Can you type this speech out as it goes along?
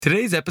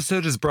Today's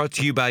episode is brought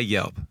to you by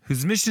Yelp,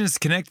 whose mission is to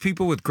connect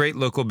people with great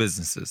local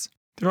businesses.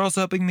 They're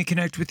also helping me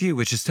connect with you,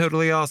 which is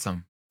totally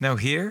awesome. Now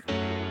here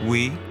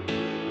we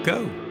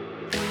go.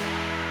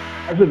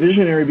 As a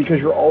visionary, because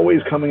you're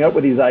always coming up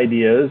with these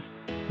ideas,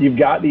 you've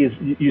got these,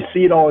 you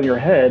see it all in your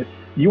head,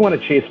 you want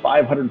to chase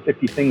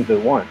 550 things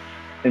at once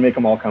and make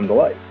them all come to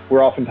life.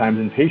 We're oftentimes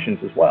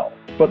impatient as well.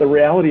 But the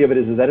reality of it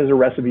is that is a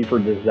recipe for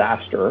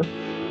disaster.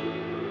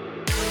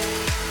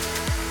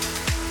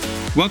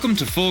 Welcome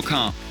to Full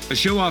Comp, a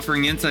show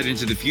offering insight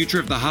into the future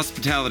of the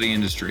hospitality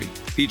industry,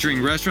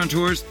 featuring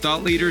restaurateurs,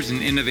 thought leaders,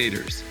 and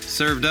innovators,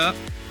 served up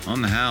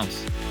on the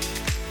house.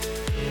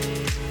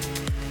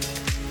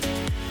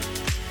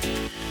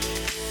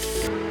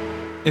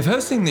 If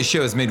hosting this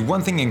show has made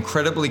one thing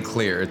incredibly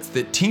clear, it's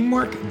that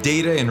teamwork,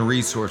 data, and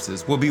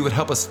resources will be what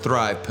help us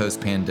thrive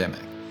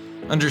post-pandemic.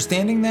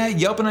 Understanding that,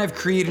 Yelp and I have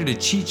created a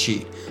cheat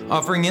sheet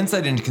offering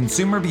insight into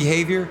consumer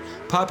behavior,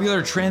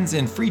 popular trends,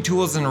 and free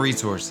tools and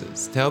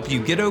resources to help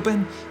you get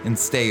open and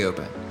stay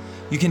open.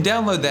 You can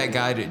download that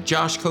guide at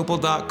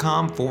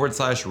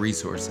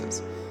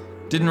joshkopel.com/resources.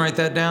 Didn't write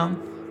that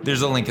down?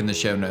 There's a link in the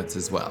show notes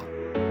as well.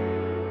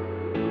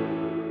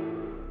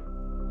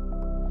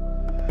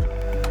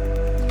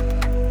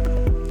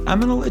 I'm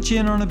gonna let you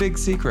in on a big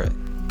secret.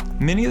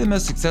 Many of the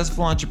most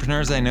successful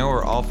entrepreneurs I know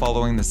are all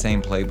following the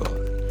same playbook.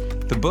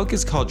 The book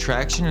is called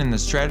Traction and the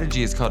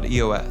strategy is called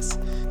EOS,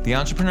 the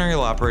Entrepreneurial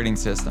Operating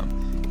System.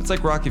 It's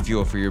like rocket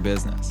fuel for your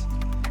business.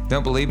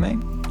 Don't believe me?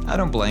 I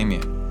don't blame you.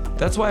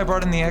 That's why I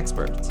brought in the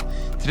experts.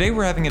 Today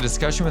we're having a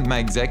discussion with my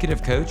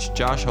executive coach,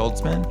 Josh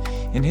Holtzman,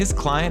 and his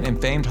client and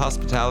famed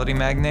hospitality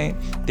magnate,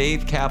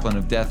 Dave Kaplan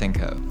of Death &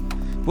 Co.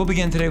 We'll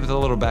begin today with a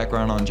little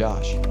background on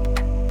Josh.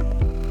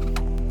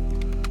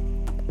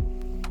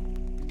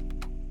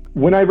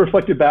 When I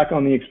reflected back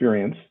on the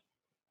experience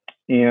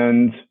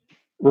and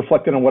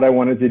reflected on what I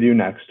wanted to do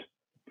next,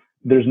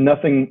 there's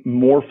nothing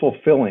more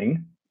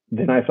fulfilling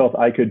than I felt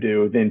I could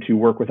do than to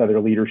work with other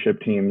leadership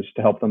teams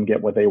to help them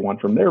get what they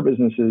want from their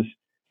businesses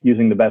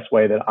using the best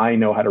way that I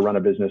know how to run a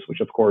business,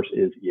 which of course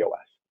is EOS.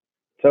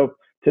 So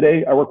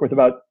today I work with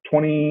about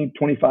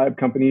 25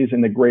 companies in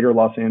the greater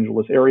Los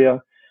Angeles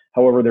area.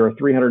 However, there are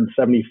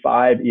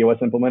 375 EOS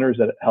implementers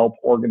that help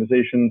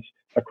organizations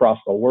across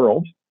the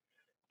world.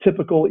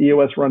 Typical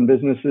EOS run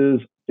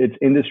businesses, it's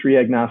industry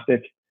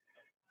agnostic,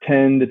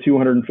 10 to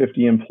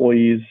 250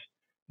 employees,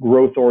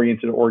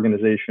 growth-oriented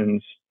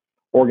organizations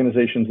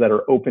that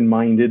are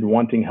open-minded,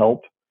 wanting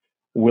help,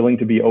 willing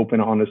to be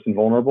open, honest, and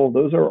vulnerable.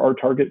 Those are our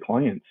target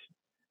clients.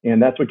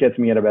 And that's what gets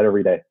me out of bed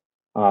every day.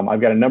 I've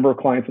got a number of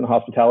clients in the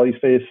hospitality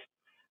space.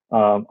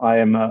 I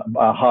am a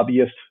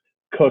hobbyist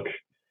cook,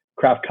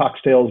 craft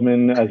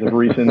cocktailsman as of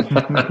recent.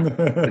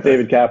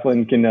 David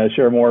Kaplan can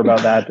share more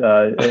about that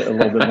a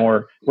little bit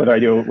more, whether I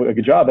do a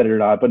good job at it or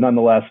not. But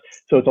nonetheless,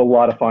 so it's a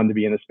lot of fun to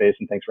be in this space,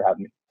 and thanks for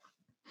having me.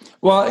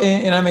 Well,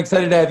 and I'm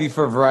excited to have you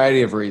for a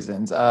variety of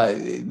reasons.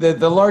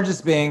 The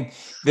largest being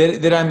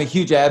that I'm a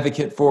huge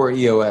advocate for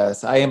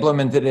EOS. I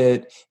implemented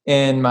it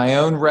in my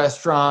own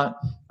restaurant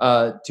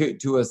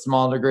to a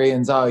small degree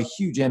and saw a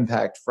huge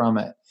impact from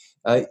it.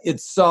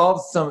 It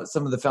solved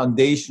some of the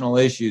foundational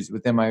issues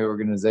within my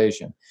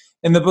organization.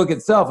 And the book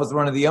itself was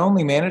one of the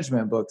only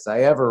management books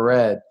I ever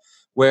read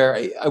where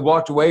I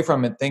walked away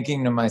from it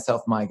thinking to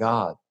myself, my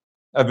God,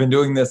 I've been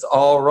doing this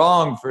all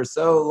wrong for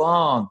so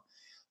long.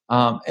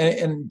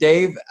 And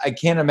Dave, I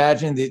can't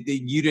imagine that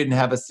you didn't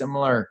have a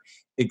similar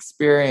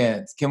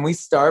experience. Can we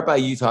start by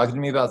you talking to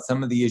me about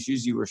some of the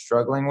issues you were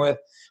struggling with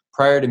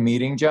prior to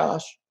meeting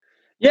Josh?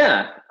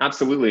 Yeah,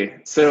 absolutely.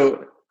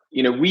 So,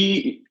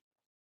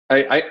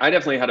 I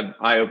definitely had an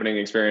eye-opening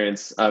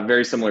experience,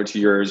 very similar to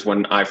yours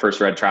when I first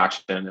read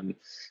Traction, and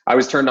I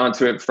was turned on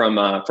to it from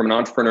an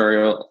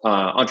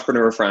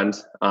entrepreneur friend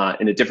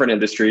in a different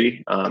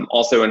industry,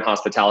 also in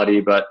hospitality,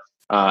 but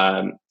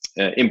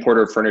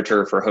importer of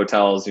furniture for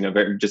hotels.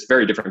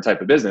 Very different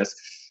type of business.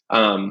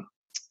 And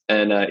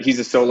he's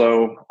a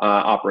solo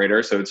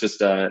operator, so it's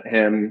just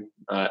him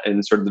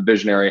in sort of the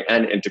visionary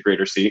and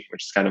integrator seat,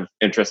 which is kind of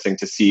interesting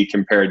to see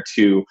compared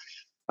to.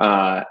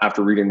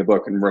 After reading the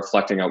book and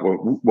reflecting on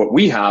what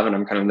we have, and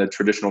I'm kind of in the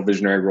traditional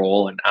visionary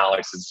role, and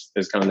Alex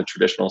is kind of the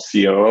traditional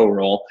COO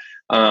role.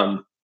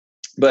 But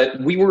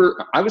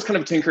I was kind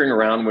of tinkering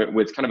around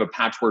with kind of a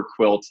patchwork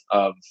quilt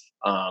of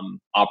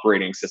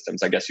operating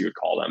systems, I guess you would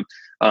call them.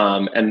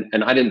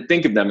 And I didn't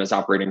think of them as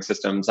operating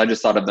systems. I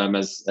just thought of them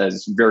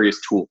as various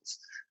tools.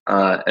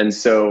 And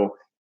so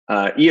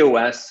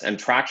EOS and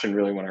Traction,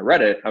 really, when I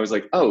read it, I was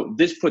like, oh,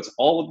 this puts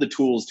all of the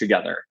tools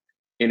together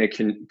in a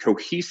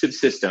cohesive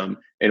system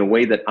in a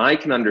way that I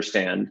can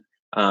understand.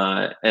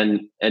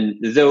 And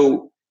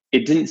though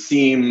it didn't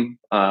seem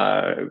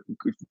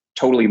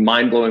totally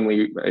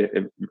mind-blowingly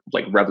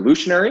like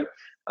revolutionary,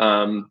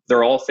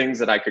 they're all things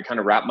that I could kind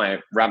of wrap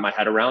my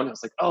head around. I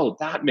was like, oh,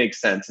 that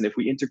makes sense. And if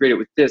we integrate it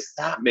with this,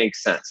 that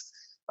makes sense.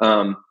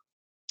 And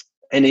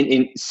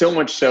in so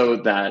much so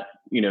that,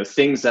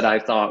 things that I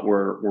thought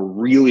were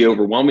really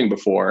overwhelming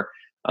before,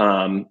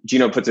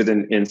 Gino puts it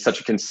in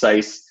such a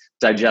concise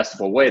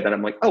digestible way that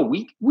I'm like, oh,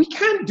 we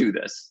can do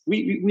this.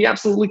 We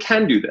absolutely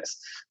can do this.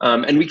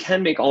 And we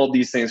can make all of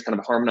these things kind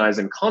of harmonize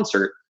in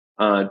concert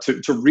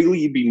to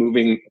really be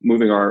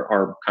moving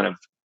our kind of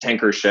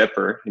tanker ship,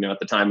 or, at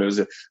the time it was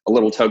a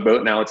little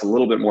tugboat. Now it's a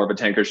little bit more of a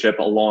tanker ship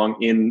along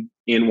in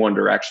one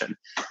direction.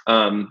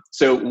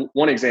 So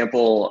one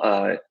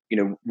example,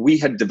 we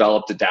had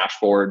developed a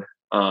dashboard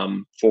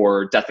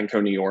for Death &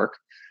 Co. New York.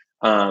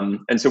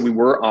 And so we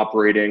were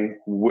operating,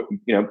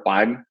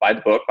 by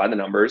the book, by the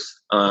numbers.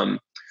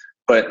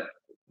 But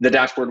the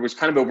dashboard was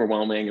kind of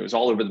overwhelming. It was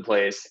all over the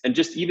place. And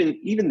just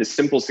even the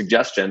simple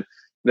suggestion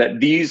that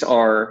these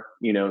are,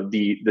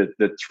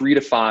 the 3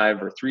 to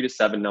 5 or 3 to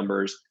 7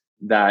 numbers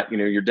that,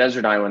 your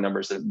desert island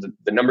numbers,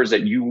 the numbers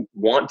that you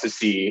want to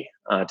see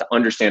to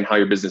understand how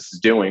your business is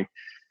doing.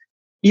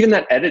 Even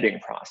that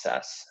editing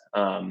process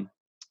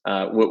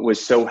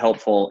was so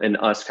helpful in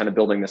us kind of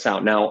building this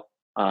out. Now,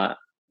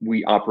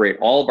 we operate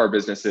all of our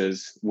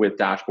businesses with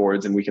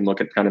dashboards, and we can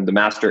look at kind of the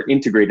master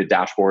integrated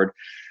dashboard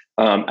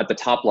at the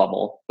top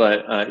level.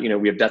 But,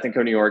 we have Death &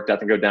 Co. New York,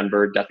 Death & Co.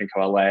 Denver, Death &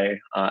 Co. LA,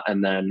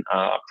 and then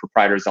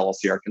Proprietors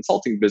LLC, our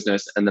consulting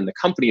business. And then the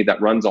company that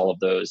runs all of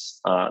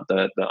those,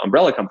 the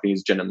umbrella company,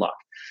 is Gin and Luck.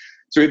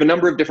 So we have a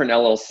number of different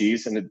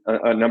LLCs and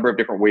a number of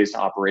different ways to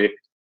operate.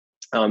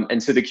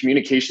 And so the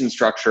communication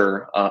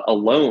structure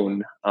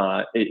alone,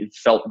 it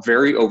felt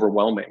very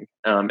overwhelming,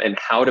 and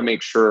how to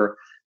make sure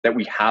that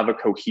we have a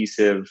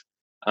cohesive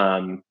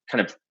kind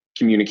of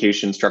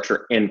communication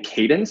structure and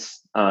cadence,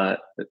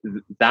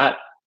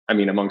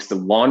 amongst the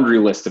laundry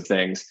list of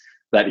things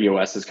that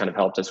EOS has kind of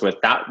helped us with,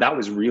 that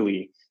was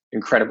really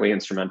incredibly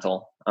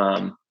instrumental.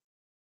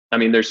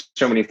 There's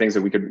so many things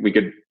that we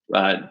could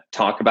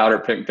talk about or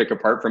pick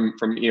apart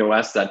from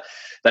EOS that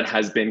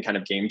has been kind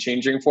of game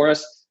changing for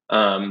us.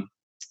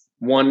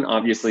 One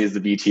obviously is the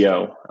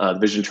VTO, the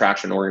Vision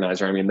Traction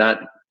Organizer.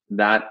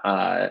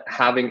 That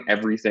having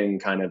everything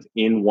kind of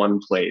in one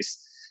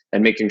place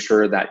and making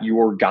sure that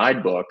your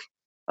guidebook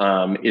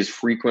is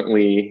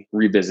frequently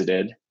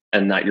revisited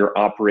and that you're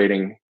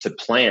operating to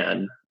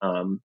plan.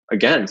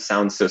 Again,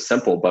 sounds so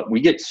simple, but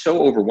we get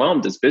so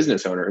overwhelmed as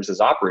business owners,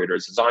 as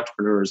operators, as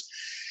entrepreneurs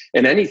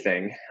in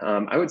anything,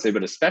 I would say,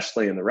 but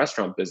especially in the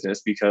restaurant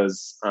business,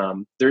 because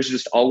there's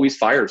just always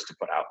fires to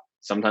put out.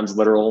 Sometimes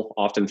literal,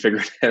 often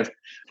figurative,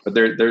 but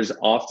there's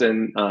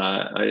often,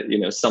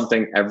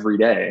 something every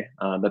day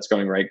that's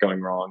going right, going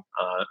wrong.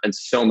 And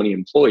so many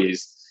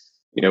employees,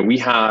 we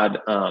had,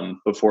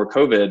 before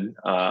COVID,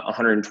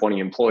 120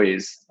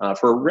 employees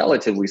for a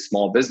relatively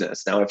small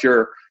business. Now, if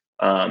you're,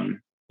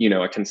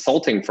 a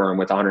consulting firm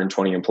with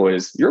 120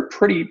 employees, you're a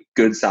pretty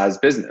good sized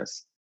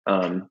business.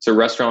 So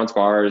restaurants,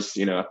 bars,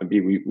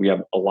 F&B, we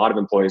have a lot of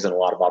employees and a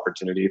lot of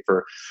opportunity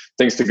for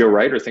things to go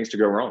right or things to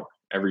go wrong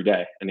every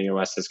day. And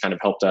EOS has kind of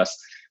helped us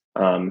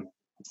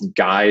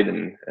guide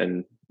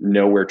and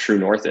know where true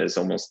north is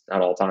almost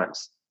at all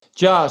times.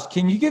 Josh,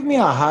 can you give me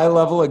a high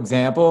level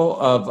example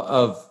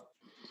of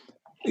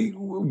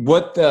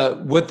what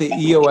the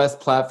EOS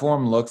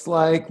platform looks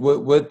like,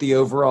 what the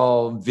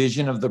overall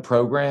vision of the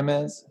program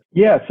is?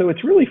 Yeah, so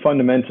it's really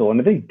fundamental.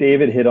 And I think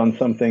David hit on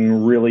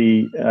something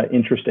really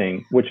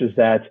interesting, which is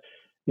that,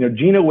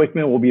 Gino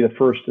Wickman will be the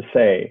first to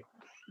say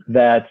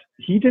that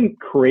he didn't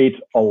create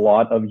a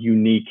lot of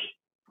unique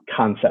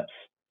concepts.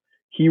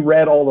 He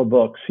read all the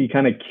books, he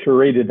kind of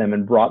curated them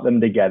and brought them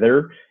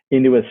together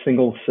into a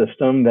single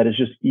system that is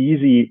just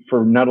easy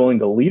for not only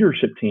the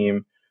leadership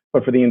team,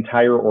 but for the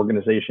entire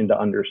organization to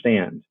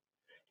understand.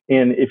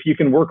 And if you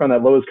can work on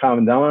that lowest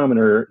common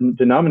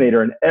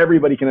denominator and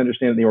everybody can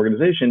understand the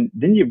organization,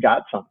 then you've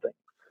got something.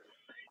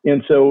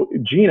 And so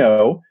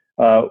Gino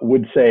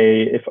would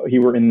say, if he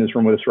were in this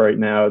room with us right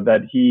now,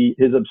 that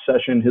his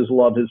obsession, his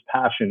love, his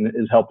passion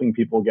is helping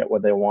people get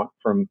what they want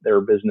from their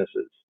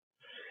businesses.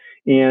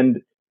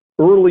 And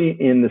early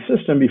in the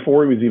system,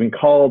 before he was even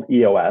called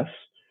EOS,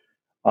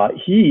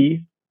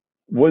 he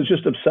was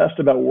just obsessed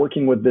about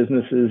working with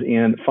businesses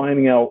and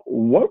finding out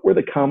what were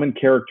the common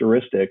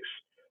characteristics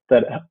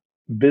that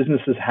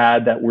businesses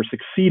had that were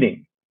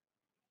succeeding,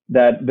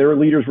 that their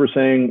leaders were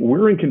saying,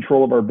 we're in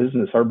control of our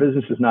business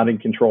is not in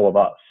control of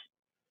us.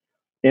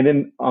 And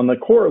then on the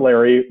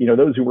corollary,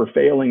 those who were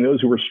failing,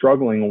 those who were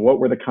struggling, what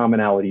were the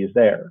commonalities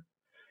there?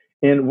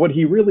 And what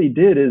he really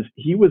did is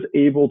he was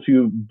able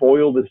to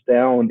boil this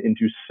down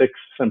into 6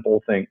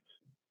 simple things.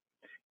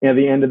 And at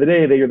the end of the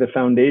day, they are the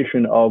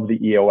foundation of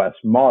the EOS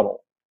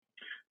model.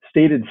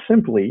 Stated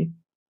simply,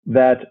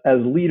 that as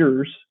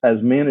leaders, as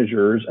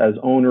managers, as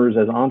owners,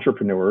 as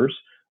entrepreneurs,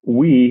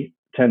 we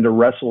tend to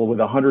wrestle with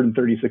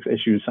 136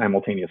 issues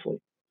simultaneously.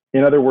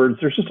 In other words,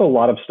 there's just a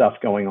lot of stuff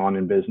going on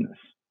in business.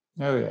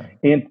 Oh, yeah.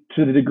 And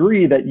to the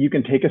degree that you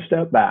can take a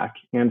step back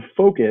and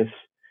focus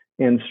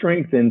and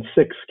strengthen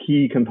 6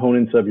 key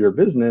components of your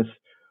business,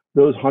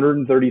 those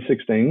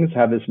 136 things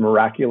have this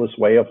miraculous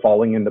way of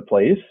falling into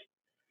place.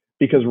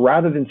 Because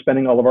rather than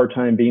spending all of our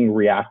time being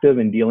reactive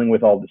and dealing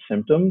with all the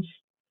symptoms,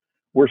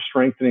 we're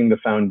strengthening the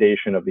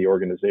foundation of the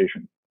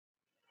organization.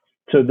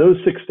 So those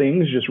 6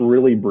 things, just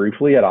really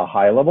briefly at a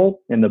high level,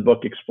 and the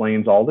book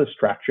explains all this,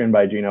 Traction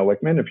by Gino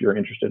Wickman, if you're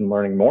interested in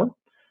learning more,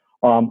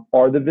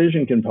 are the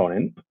vision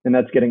component, and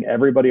that's getting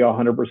everybody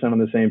 100% on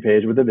the same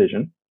page with the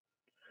vision.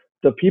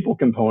 The people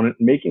component,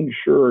 making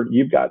sure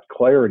you've got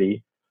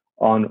clarity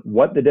on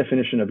what the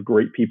definition of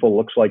great people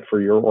looks like for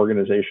your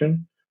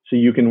organization, so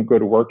you can go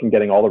to work and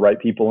getting all the right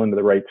people into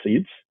the right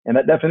seats. And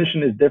that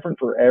definition is different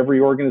for every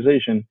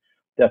organization.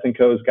 Death &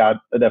 Co's got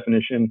a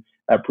definition.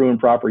 At Pru and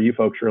Proper, you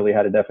folks really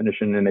had a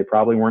definition, and they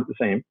probably weren't the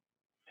same.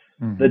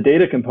 The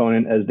data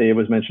component, as Dave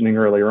was mentioning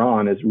earlier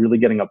on, is really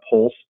getting a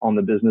pulse on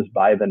the business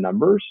by the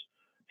numbers.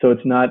 So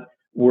it's not,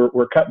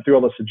 we're cutting through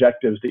all the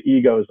subjectives, the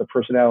egos, the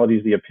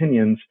personalities, the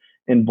opinions,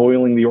 and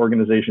boiling the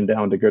organization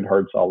down to good,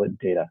 hard, solid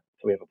data.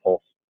 So we have a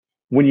pulse.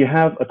 When you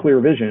have a clear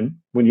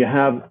vision, when you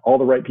have all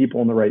the right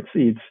people in the right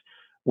seats,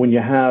 when you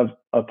have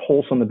a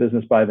pulse on the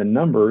business by the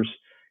numbers,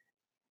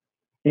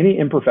 any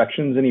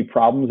imperfections, any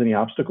problems, any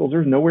obstacles,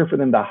 there's nowhere for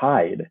them to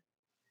hide.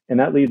 And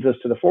that leads us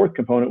to the fourth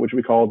component, which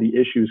we call the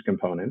issues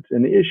component.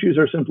 And the issues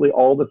are simply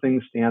all the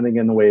things standing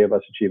in the way of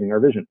us achieving our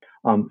vision.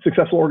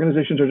 Successful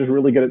organizations are just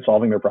really good at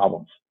solving their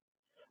problems.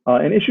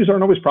 And issues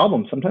aren't always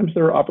problems. Sometimes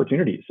they're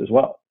opportunities as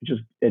well,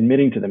 just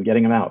admitting to them,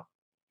 getting them out.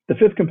 The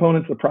fifth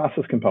component is the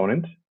process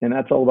component, and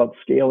that's all about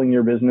scaling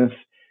your business,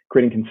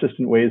 creating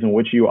consistent ways in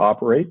which you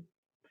operate.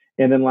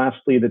 And then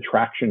lastly, the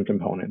traction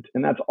component,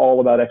 and that's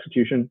all about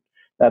execution.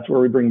 That's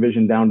where we bring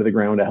vision down to the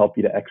ground to help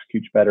you to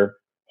execute better,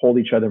 hold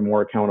each other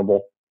more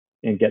accountable,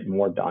 and get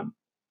more done.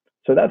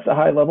 So that's the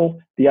high level.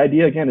 The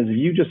idea, again, is if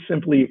you just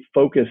simply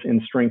focus and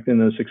strengthen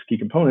those 6 key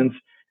components,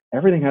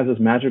 everything has this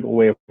magical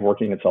way of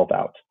working itself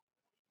out.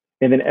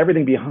 And then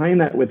everything behind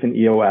that within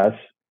EOS,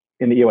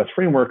 in the EOS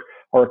framework,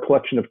 are a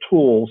collection of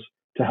tools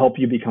to help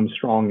you become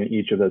strong in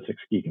each of those 6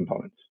 key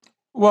components.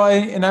 Well,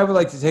 and I would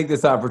like to take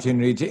this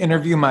opportunity to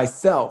interview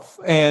myself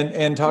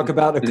and talk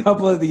about a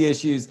couple of the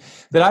issues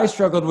that I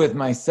struggled with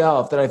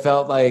myself, that I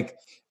felt like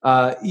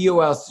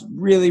EOS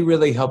really,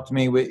 really helped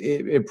me with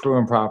Pru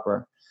and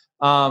Proper.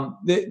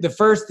 The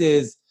first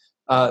is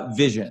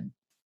vision.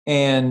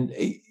 And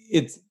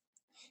it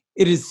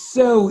is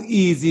so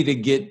easy to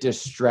get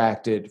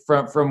distracted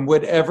from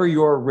whatever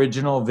your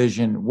original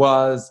vision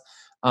was.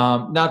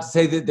 Not to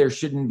say that there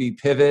shouldn't be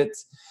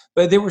pivots,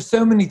 but there were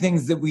so many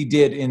things that we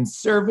did in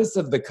service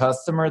of the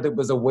customer that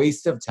was a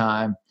waste of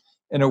time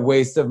and a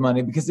waste of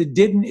money because it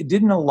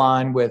didn't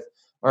align with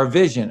our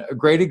vision. A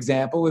great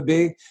example would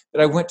be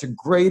that I went to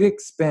great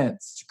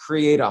expense to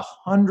create a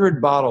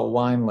 100-bottle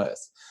wine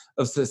list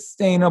of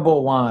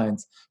sustainable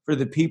wines for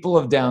the people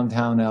of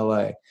downtown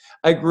LA.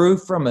 I grew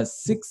from a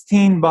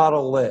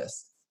 16-bottle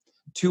list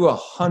to a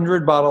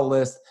 100-bottle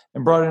list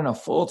and brought in a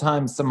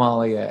full-time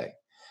sommelier.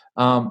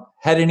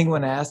 Had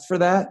anyone asked for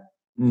that?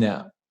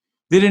 No.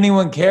 Did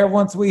anyone care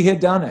once we had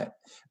done it?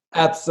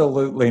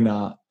 Absolutely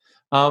not.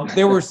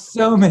 There were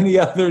so many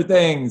other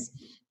things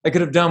I could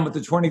have done with the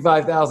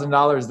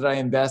 $25,000 that I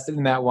invested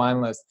in that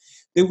wine list.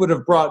 It would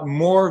have brought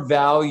more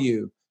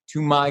value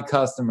to my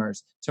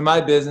customers, to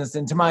my business,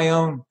 and to my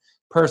own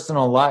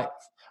personal life.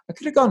 I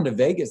could have gone to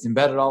Vegas and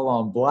bet it all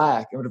on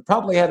black. I would have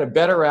probably had a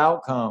better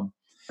outcome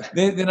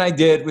than I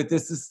did with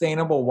this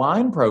sustainable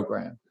wine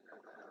program.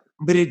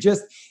 But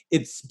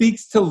it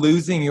speaks to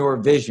losing your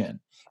vision.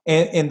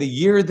 And the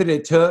year that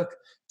it took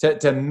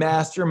to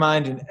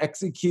mastermind and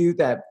execute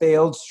that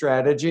failed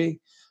strategy,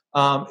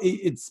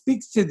 it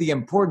speaks to the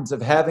importance of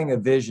having a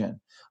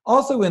vision.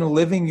 Also in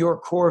living your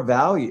core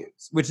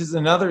values, which is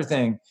another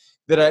thing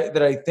that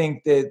I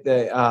think that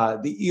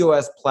the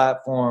EOS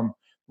platform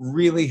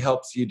really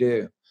helps you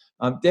do.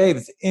 Dave,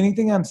 is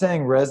anything I'm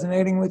saying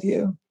resonating with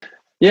you?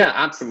 Yeah,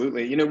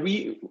 absolutely. You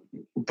know,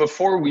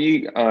 before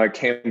we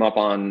came up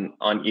on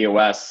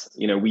EOS,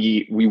 you know,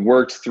 we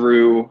worked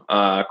through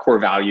core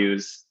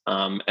values,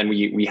 and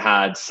we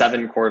had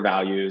 7 core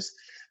values,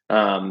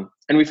 and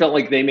we felt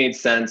like they made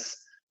sense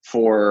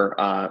for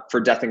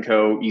Death &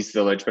 Co, East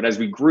Village, but as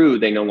we grew,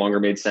 they no longer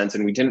made sense,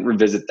 and we didn't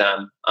revisit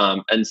them.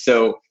 And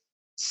so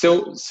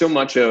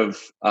much of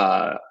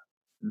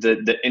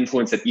the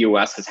influence that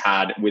EOS has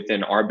had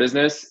within our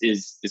business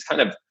is kind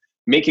of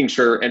making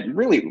sure, and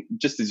really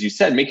just as you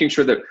said, making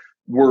sure that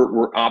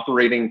we're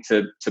operating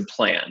to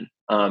plan,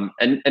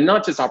 and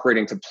not just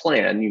operating to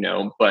plan, you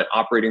know, but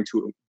operating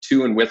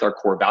to and with our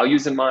core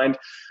values in mind,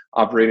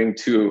 operating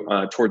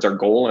towards our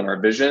goal and our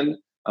vision.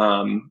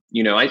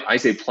 You know, I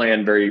say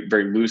plan very,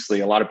 very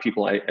loosely. A lot of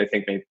people I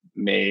think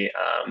may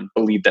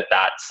believe that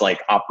that's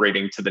like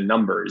operating to the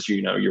numbers,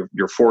 you know,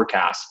 your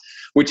forecast,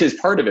 which is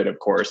part of it, of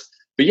course.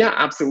 But yeah,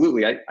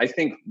 absolutely. I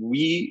think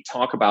we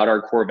talk about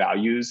our core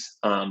values,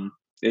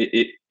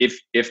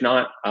 if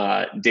not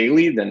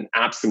daily, then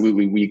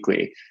absolutely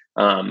weekly.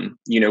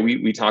 You know,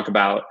 we talk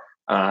about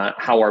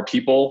how our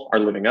people are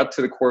living up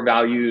to the core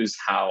values,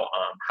 how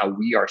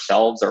we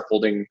ourselves are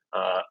holding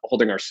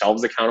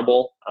ourselves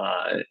accountable,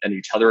 and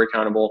each other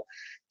accountable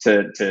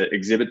to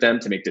exhibit them,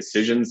 to make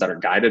decisions that are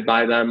guided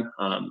by them.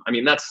 I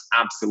mean, that's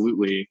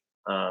absolutely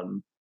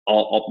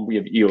all we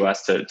have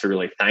EOS to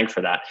really thank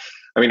for that.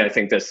 I mean, I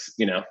think this,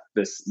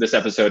 this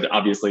episode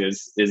obviously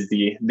is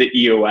the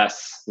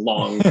EOS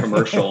long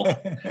commercial,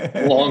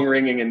 long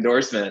ringing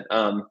endorsement.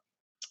 And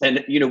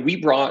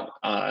we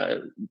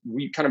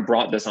kind of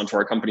brought this onto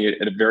our company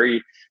at a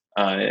very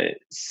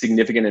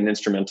significant and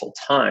instrumental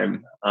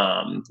time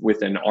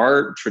within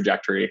our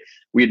trajectory.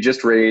 We had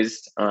just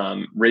raised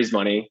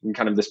money in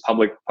kind of this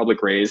public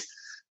raise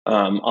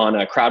on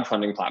a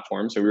crowdfunding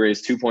platform. So we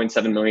raised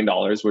 $2.7 million,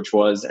 which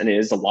was and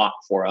is a lot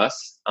for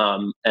us.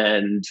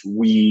 And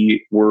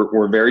we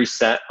were very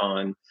set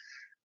on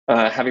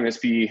having this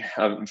be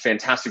a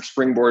fantastic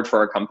springboard for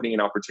our company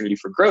and opportunity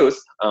for growth.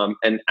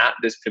 And at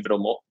this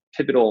pivotal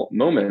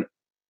moment,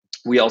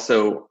 we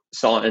also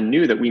saw and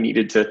knew that we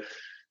needed to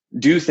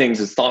do things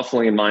as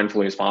thoughtfully and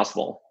mindfully as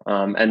possible.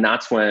 And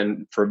that's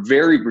when, for a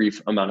very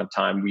brief amount of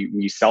time,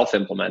 we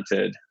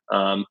self-implemented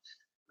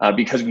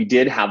because we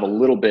did have a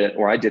little bit,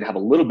 or I did have a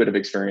little bit of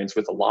experience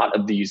with a lot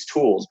of these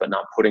tools, but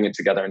not putting it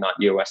together, not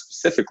EOS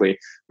specifically.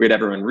 We had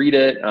everyone read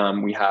it.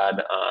 We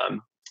had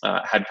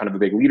kind of a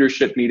big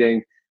leadership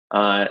meeting.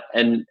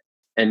 And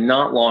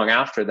not long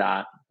after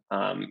that,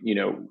 I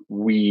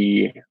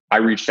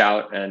reached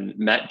out and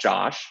met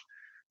Josh,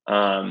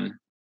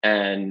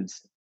 and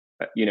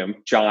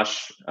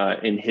Josh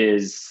in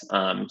his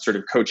sort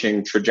of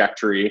coaching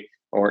trajectory,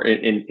 or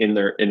in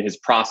his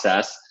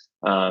process,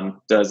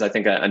 does, I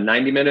think, a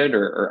 90-minute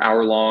or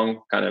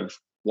hour-long kind of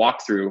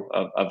walkthrough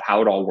of how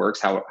it all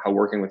works, how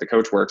working with the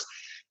coach works.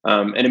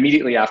 And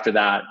immediately after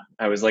that,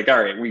 I was like,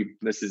 all right,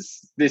 this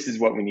is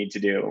what we need to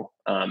do.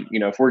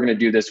 If we're going to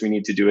do this, we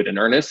need to do it in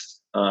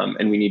earnest,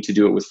 and we need to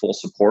do it with full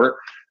support.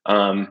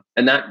 And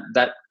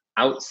that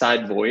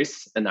outside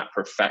voice and that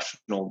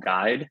professional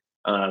guide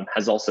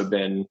has also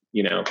been,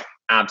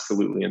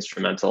 absolutely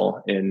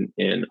instrumental in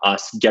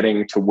us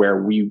getting to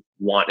where we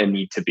want and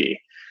need to be.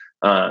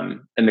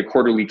 And the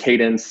quarterly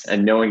cadence,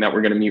 and knowing that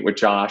we're going to meet with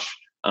Josh,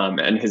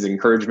 and his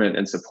encouragement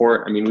and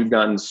support. I mean, we've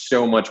gotten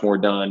so much more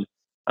done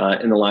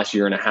in the last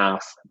year and a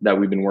half that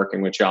we've been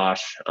working with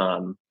Josh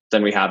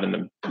than we have in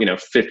the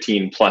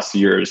 15 plus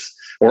years,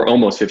 or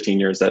almost 15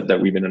 years that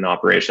we've been in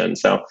operation.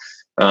 So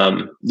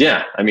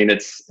yeah, I mean,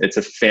 it's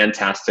a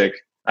fantastic.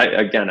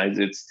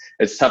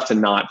 It's tough to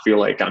not feel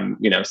like I'm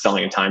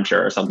selling a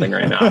timeshare or something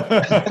right now.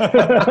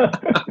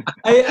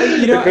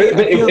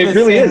 It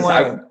really is.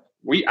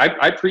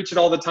 I preach it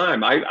all the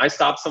time. I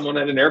stopped someone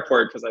at an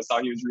airport because I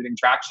saw he was reading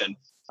Traction.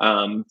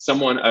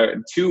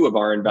 Two of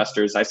our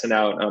investors, I sent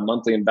out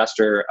monthly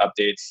investor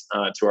updates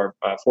to our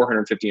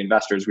 450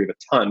 investors. We have a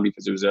ton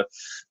because it was a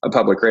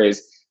public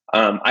raise.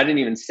 I didn't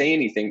even say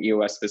anything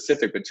EOS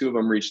specific, but two of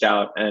them reached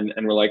out and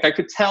were like, I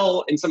could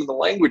tell in some of the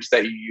language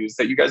that you use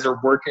that you guys are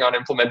working on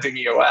implementing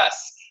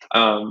EOS.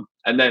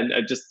 And then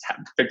I just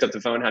picked up the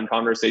phone, had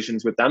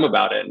conversations with them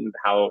about it and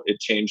how it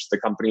changed the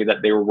company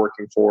that they were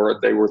working for,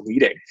 they were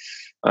leading.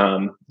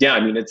 Yeah,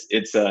 I mean,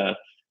 it's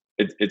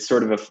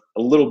sort of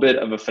a little bit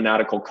of a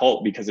fanatical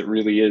cult because it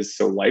really is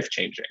so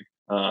life-changing.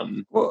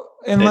 Well,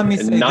 and let me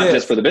say not this.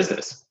 Just for the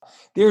business.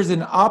 There's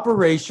an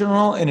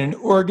operational and an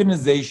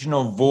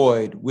organizational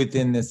void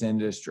within this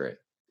industry.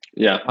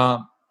 Yeah.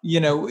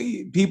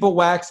 People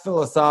wax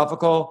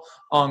philosophical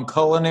on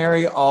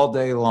culinary all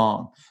day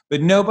long,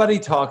 but nobody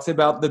talks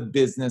about the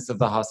business of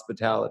the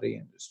hospitality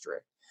industry.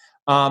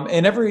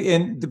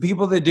 And the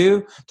people that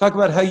do talk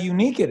about how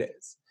unique it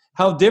is,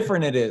 how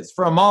different it is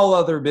from all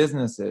other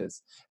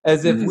businesses,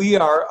 as if we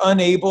are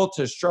unable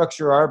to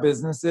structure our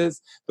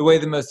businesses the way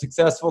the most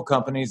successful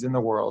companies in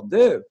the world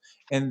do.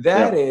 And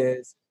that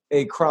is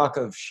a crock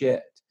of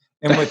shit.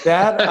 And with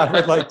that, I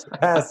would like to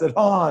pass it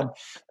on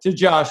to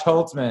Josh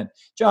Holtzman.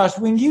 Josh,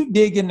 when you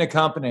dig into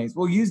companies,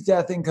 we'll use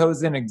Death & Co.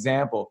 as an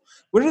example.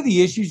 What are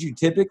the issues you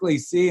typically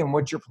see, and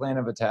what's your plan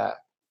of attack?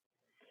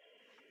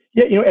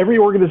 Yeah, every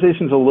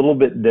organization is a little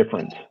bit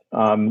different.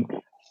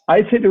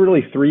 I'd say there are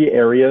really three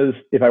areas,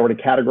 if I were to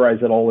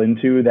categorize it all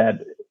into,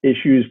 that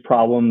issues,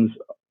 problems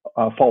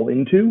fall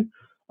into.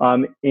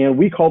 And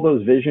we call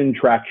those vision,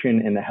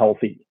 traction, and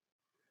healthy.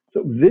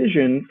 So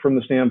vision from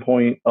the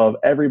standpoint of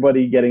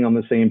everybody getting on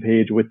the same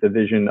page with the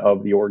vision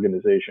of the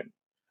organization.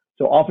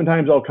 So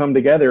oftentimes I'll come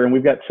together and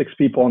we've got 6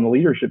 people on the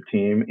leadership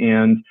team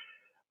and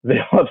they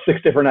all have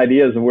 6 different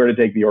ideas of where to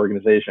take the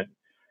organization.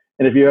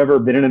 And if you've ever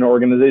been in an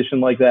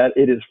organization like that,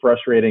 it is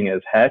frustrating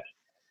as heck.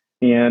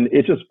 And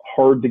it's just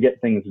hard to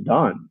get things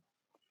done.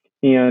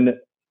 And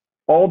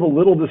all the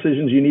little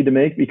decisions you need to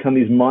make become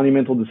these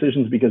monumental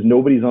decisions because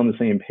nobody's on the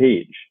same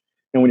page.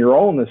 And when you're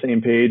all on the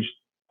same page,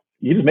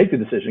 you just make the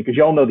decision because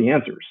you all know the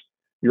answers.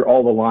 You're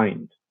all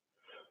aligned.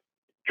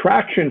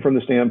 Traction from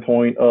the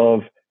standpoint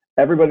of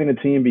everybody in the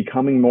team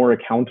becoming more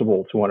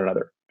accountable to one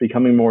another,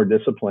 becoming more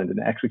disciplined and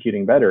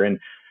executing better. And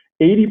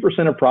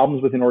 80% of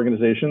problems within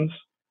organizations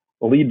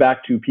lead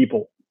back to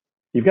people.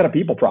 You've got a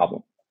people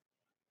problem.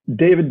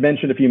 David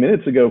mentioned a few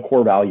minutes ago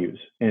core values,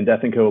 and Death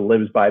 & Co.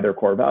 lives by their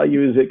core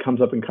values. It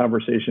comes up in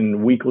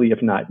conversation weekly,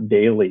 if not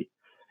daily.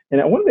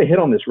 And I wanted to hit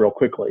on this real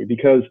quickly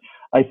because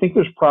I think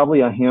there's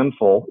probably a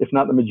handful, if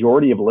not the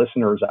majority of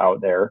listeners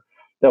out there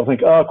that will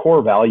think,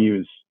 core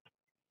values,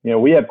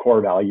 We have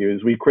core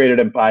values. We created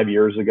them 5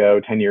 years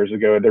ago, 10 years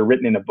ago. They're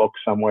written in a book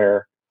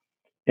somewhere,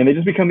 and they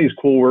just become these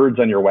cool words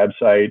on your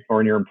website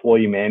or in your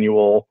employee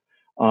manual.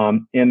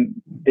 And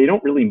they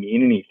don't really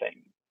mean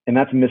anything. And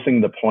that's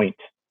missing the point.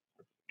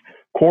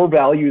 Core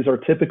values are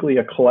typically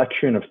a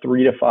collection of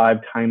 3 to 5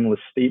 timeless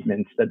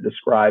statements that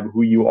describe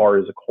who you are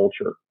as a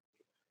culture.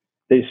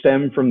 They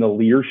stem from the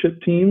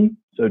leadership team.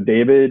 So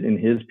David and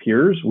his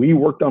peers, we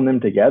worked on them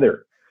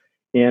together.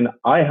 And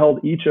I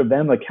held each of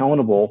them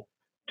accountable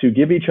to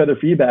give each other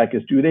feedback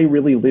as do they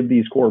really live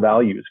these core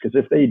values? Because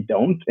if they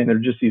don't, and they're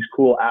just these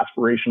cool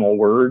aspirational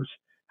words,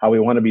 how we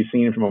want to be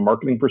seen from a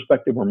marketing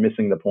perspective, we're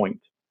missing the point.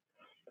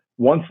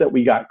 Once that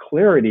we got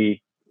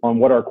clarity on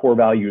what our core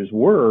values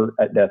were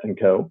at Death &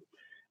 Co.,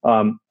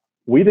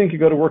 we then could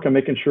go to work on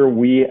making sure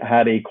we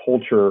had a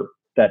culture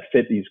that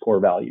fit these core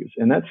values.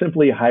 And that's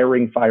simply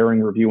hiring,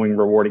 firing, reviewing,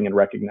 rewarding, and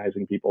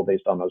recognizing people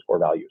based on those core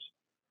values.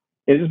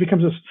 It just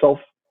becomes a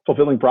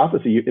self-fulfilling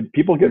prophecy.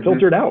 People get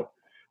filtered out.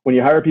 When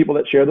you hire people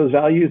that share those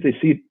values, they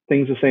see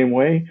things the same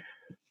way.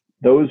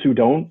 Those who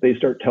don't, they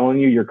start telling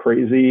you you're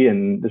crazy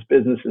and this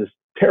business is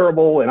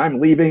terrible and I'm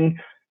leaving.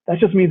 That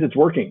just means it's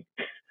working.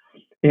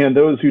 And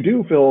those who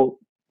do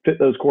fit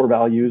those core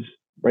values,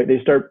 right, they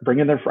start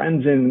bringing their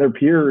friends in, their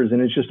peers, and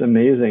it's just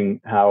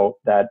amazing how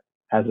that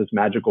has this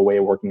magical way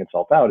of working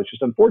itself out. It's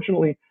just,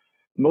 unfortunately,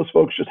 most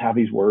folks just have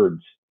these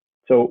words.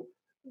 So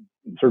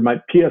sort of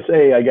my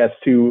PSA, I guess,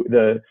 to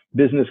the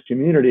business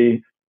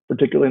community,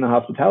 particularly in the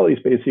hospitality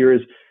space here,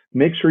 is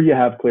make sure you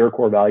have clear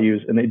core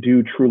values and they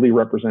do truly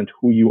represent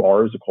who you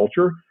are as a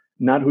culture,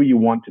 not who you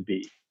want to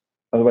be.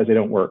 Otherwise, they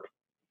don't work.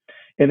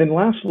 And then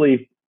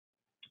lastly,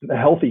 the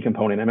healthy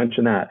component, I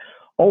mentioned that.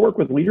 I'll work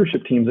with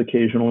leadership teams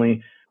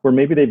occasionally where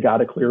maybe they've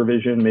got a clear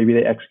vision, maybe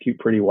they execute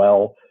pretty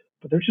well,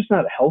 but they're just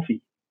not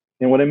healthy.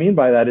 And what I mean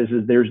by that is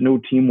there's no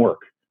teamwork.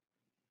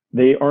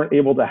 They aren't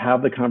able to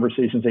have the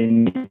conversations they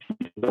need.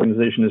 The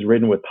organization is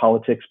ridden with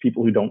politics,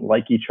 people who don't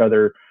like each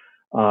other,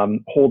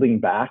 holding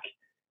back.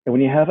 And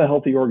when you have a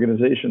healthy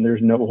organization,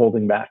 there's no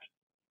holding back.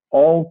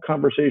 All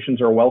conversations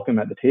are welcome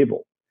at the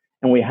table.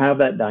 And we have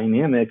that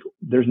dynamic.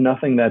 There's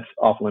nothing that's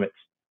off limits.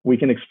 We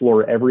can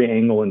explore every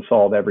angle and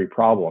solve every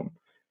problem.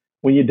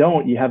 When you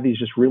don't, you have these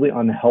just really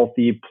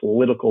unhealthy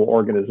political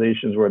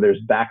organizations where there's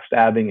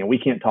backstabbing and we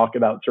can't talk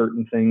about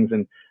certain things.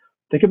 And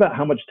think about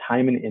how much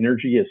time and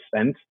energy is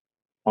spent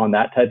on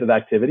that type of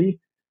activity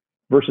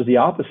versus the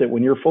opposite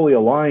when you're fully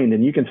aligned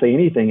and you can say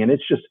anything and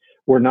it's just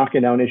we're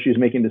knocking down issues,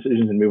 making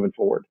decisions, and moving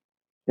forward.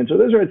 And so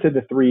those are, I'd say,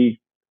 the 3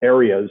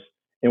 areas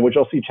in which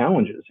I'll see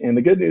challenges. And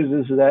the good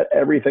news is that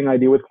everything I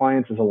do with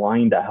clients is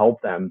aligned to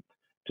help them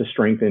to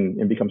strengthen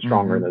and become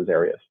stronger in those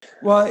areas.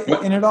 Well,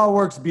 and it all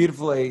works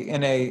beautifully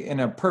in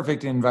a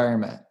perfect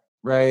environment,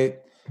 right?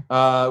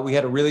 We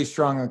had a really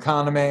strong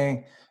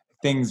economy.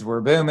 Things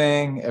were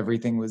booming.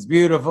 Everything was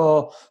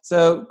beautiful.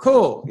 So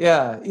cool.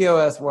 Yeah,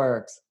 EOS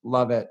works.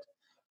 Love it.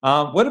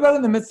 What about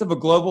in the midst of a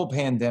global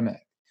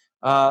pandemic?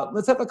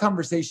 Let's have a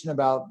conversation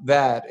about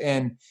that.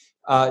 And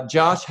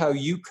Josh, how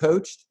you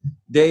coached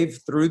Dave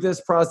through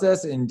this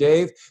process, and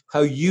Dave,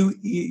 how you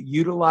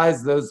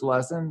utilize those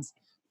lessons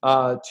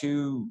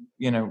to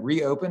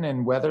reopen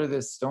and weather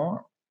this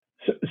storm.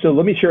 So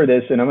let me share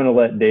this, and I'm going to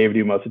let Dave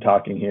do most of the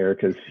talking here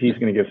because he's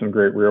going to give some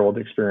great real world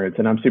experience.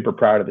 And I'm super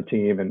proud of the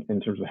team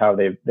in terms of how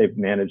they've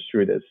managed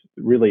through this.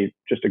 Really,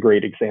 just a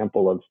great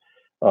example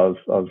of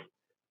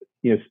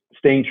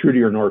staying true to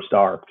your North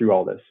Star through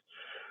all this.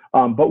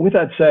 But with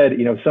that said,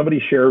 somebody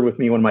shared with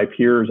me, one of my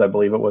peers, I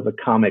believe it was,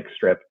 a comic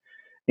strip,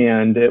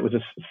 and it was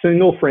a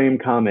single frame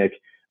comic.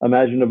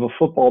 Imagine of a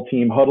football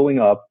team huddling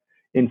up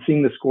and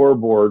seeing the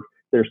scoreboard.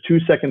 There's 2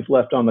 seconds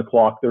left on the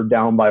clock. They're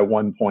down by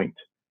 1 point.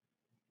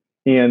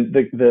 And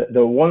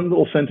the one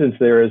little sentence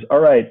there is, all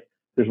right,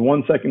 there's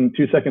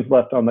 2 seconds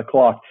left on the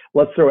clock.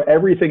 Let's throw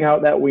everything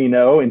out that we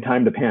know and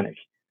time to panic.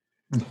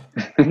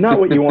 Not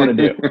what you want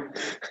to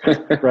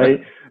do,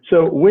 right?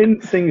 So when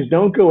things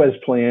don't go as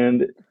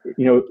planned,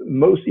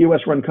 most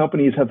EOS run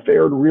companies have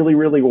fared really,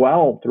 really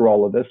well through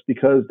all of this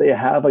because they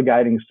have a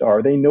guiding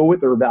star. They know what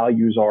their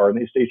values are and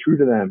they stay true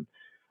to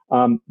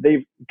them.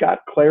 They've got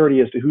clarity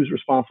as to who's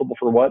responsible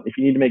for what. If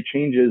you need to make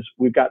changes,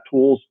 we've got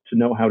tools to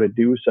know how to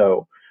do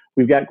so.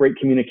 We've got great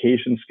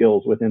communication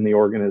skills within the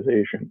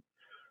organization.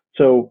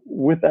 So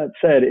with that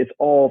said, it's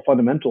all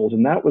fundamentals.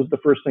 And that was the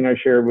first thing I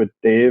shared with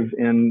Dave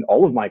and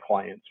all of my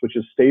clients, which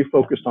is stay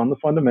focused on the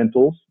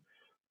fundamentals.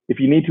 If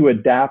you need to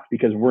adapt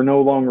because we're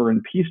no longer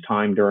in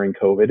peacetime during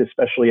COVID,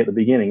 especially at the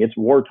beginning, it's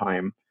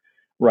wartime,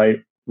 right?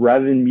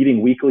 Rather than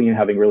meeting weekly and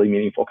having really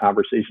meaningful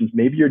conversations,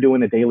 maybe you're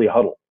doing a daily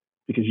huddle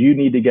because you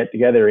need to get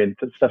together and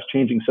stuff's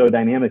changing so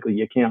dynamically,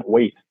 you can't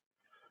wait.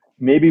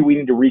 Maybe we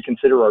need to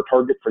reconsider our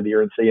target for the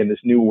year and say, in this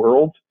new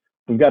world,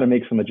 we've got to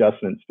make some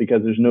adjustments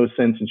because there's no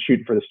sense in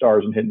shooting for the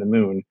stars and hitting the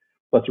moon.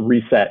 Let's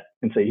reset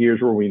and say, here's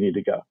where we need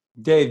to go.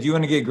 Dave, do you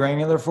want to get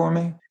granular for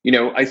me?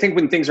 I think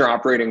when things are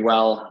operating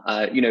well,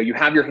 you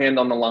have your hand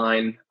on the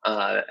line,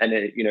 and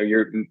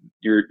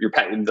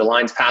the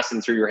line's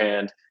passing through your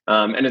hand,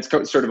 and it's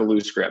sort of a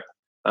loose grip.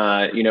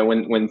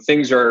 When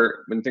things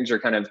are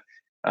kind of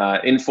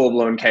in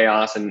full-blown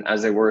chaos, and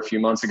as they were a few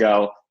months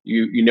ago,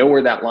 you know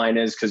where that line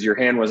is because your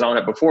hand was on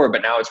it before,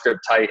 but now it's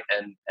gripped tight,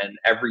 and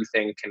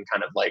everything can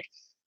kind of like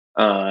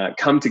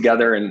come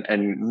together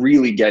and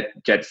really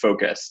get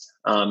focused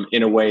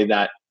in a way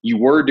that you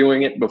were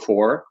doing it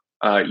before.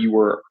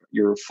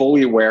 You're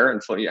fully aware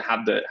and fully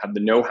have the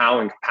know-how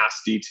and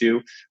capacity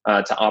to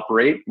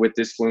operate with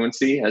this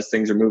fluency as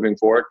things are moving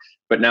forward.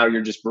 But now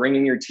you're just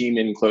bringing your team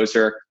in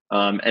closer,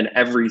 and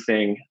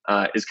everything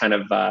is kind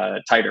of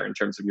tighter in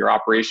terms of your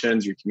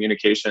operations, your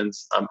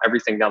communications,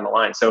 everything down the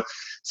line. So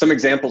some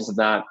examples of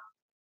that,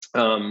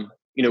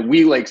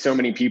 we, like so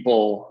many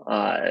people,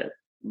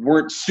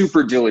 weren't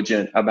super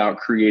diligent about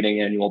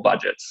creating annual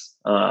budgets,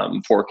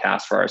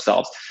 forecasts for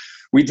ourselves.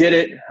 We did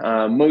it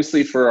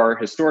mostly for our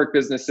historic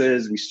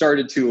businesses. We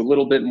started to a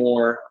little bit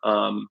more.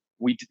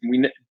 We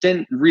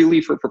didn't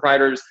really for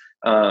proprietors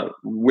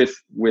with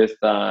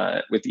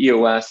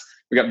EOS.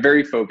 We got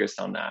very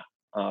focused on that,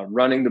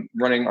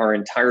 running our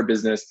entire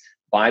business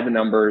by the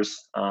numbers,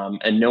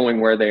 and knowing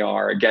where they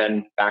are.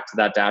 Again, back to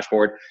that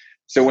dashboard.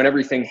 So when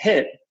everything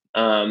hit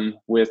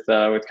with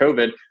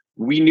COVID,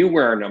 we knew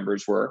where our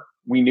numbers were.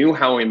 We knew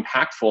how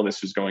impactful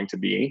this was going to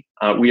be.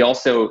 We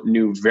also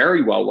knew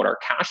very well what our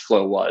cash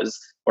flow was,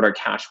 what our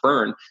cash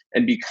burn.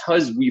 And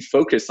because we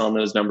focus on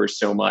those numbers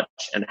so much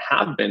and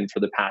have been for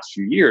the past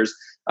few years,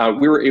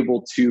 we were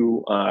able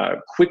to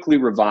quickly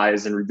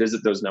revise and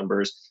revisit those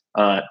numbers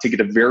to get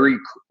a very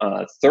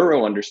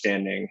thorough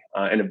understanding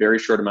in a very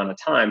short amount of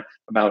time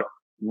about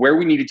where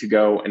we needed to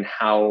go and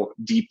how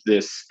deep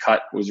this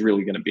cut was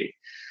really going to be.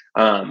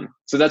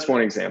 So that's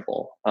one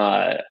example.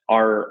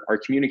 Our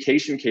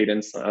communication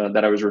cadence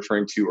that I was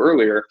referring to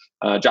earlier,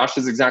 Josh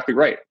is exactly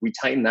right. We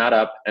tightened that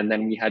up, and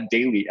then we had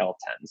daily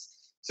L10s.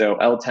 So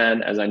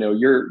L10, as I know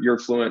you're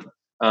fluent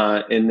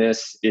in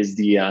this, is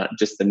the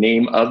just the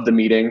name of the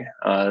meeting,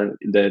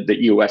 the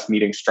EOS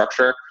meeting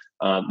structure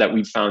that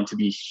we found to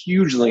be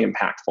hugely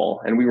impactful,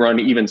 and we run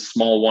even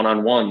small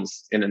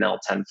one-on-ones in an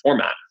L10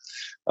 format.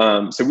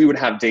 So we would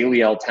have daily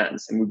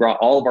L10s, and we brought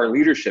all of our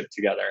leadership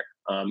together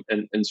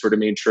and sort of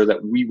made sure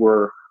that we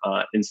were,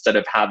 instead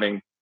of having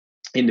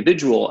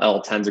individual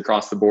L10s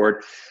across the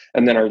board,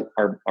 and then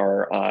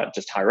our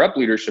just higher up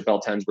leadership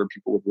L10s where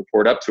people would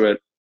report up to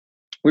it,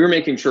 we were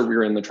making sure we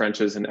were in the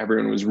trenches and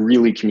everyone was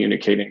really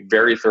communicating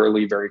very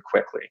thoroughly, very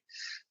quickly.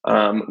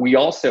 We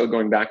also,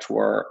 going back to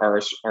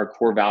our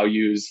core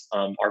values,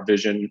 our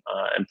vision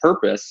and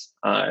purpose,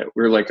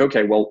 we were like,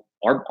 okay, well,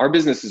 our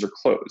businesses are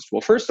closed.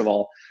 Well, first of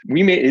all,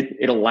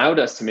 it allowed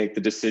us to make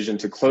the decision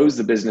to close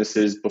the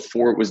businesses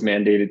before it was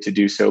mandated to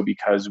do so,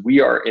 because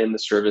we are in the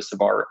service of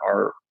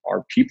our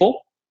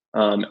people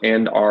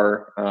and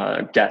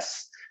our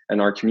guests and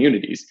our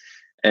communities.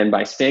 And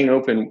by staying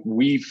open,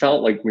 we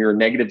felt like we were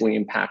negatively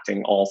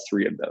impacting all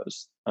three of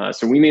those.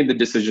 So we made the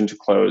decision to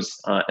close,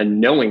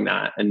 and knowing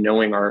that, and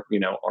knowing our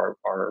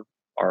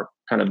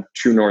kind of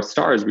true North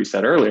Star, as we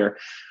said earlier,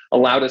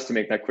 allowed us to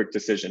make that quick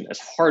decision, as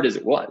hard as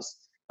it was,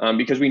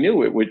 because we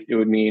knew it would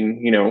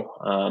mean,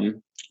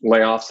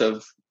 layoffs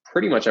of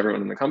pretty much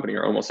everyone in the company,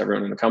 or almost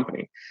everyone in the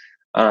company.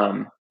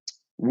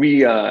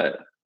 We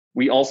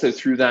also,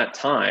 through that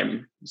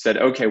time, said,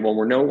 okay, well,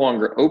 we're no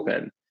longer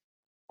open.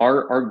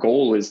 Our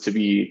goal is to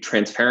be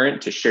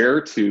transparent, to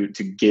share, to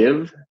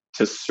give,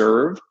 to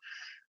serve.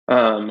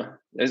 And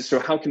so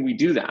how can we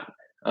do that?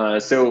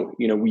 So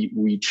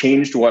we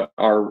changed what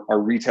our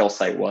retail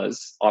site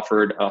was,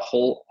 offered a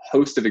whole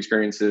host of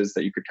experiences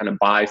that you could kind of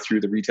buy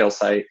through the retail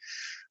site.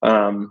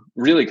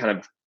 Really kind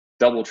of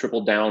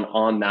triple down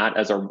on that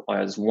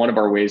as one of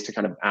our ways to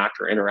kind of act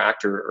or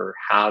interact or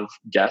have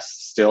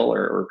guests still,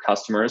 or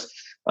customers.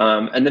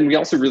 And then we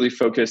also really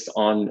focused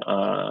on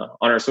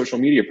our social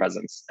media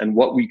presence and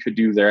what we could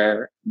do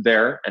there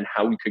and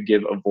how we could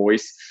give a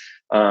voice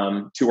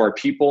to our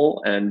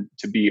people and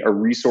to be a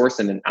resource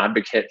and an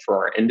advocate for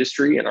our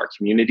industry and our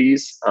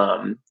communities.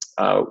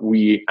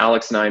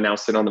 Alex and I now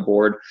sit on the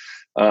board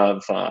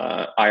of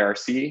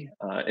IRC,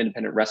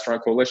 Independent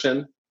Restaurant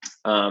Coalition.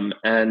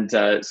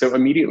 So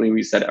immediately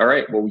we said, all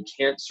right, well, we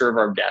can't serve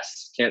our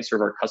guests, can't serve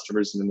our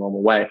customers in the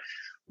normal way.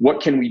 What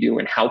can we do,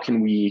 and how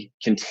can we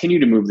continue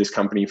to move this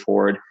company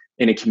forward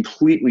in a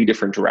completely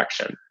different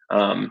direction?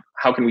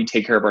 How can we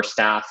take care of our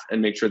staff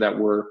and make sure that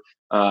we're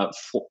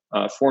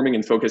forming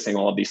and focusing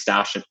all of these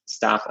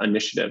staff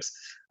initiatives?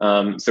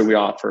 So we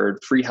offered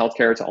free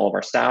healthcare to all of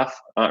our staff,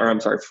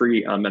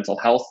 free mental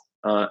health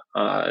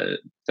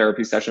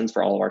therapy sessions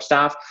for all of our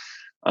staff.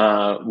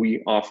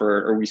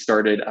 We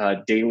started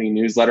a daily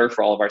newsletter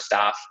for all of our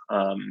staff.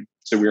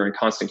 So we were in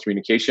constant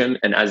communication,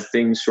 and as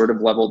things sort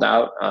of leveled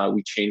out,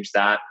 we changed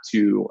that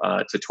to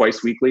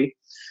twice weekly.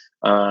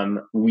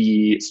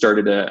 We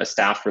started a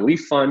staff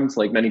relief fund,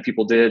 like many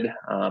people did.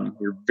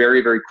 We were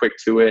very, very quick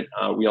to it.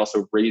 We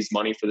also raised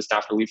money for the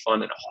staff relief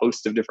fund in a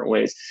host of different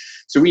ways.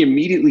 So we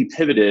immediately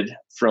pivoted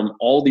from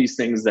all these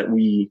things that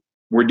we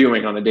were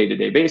doing on a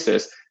day-to-day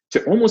basis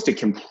to almost a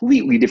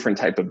completely different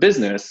type of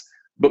business.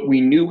 But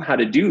we knew how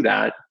to do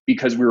that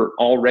because we were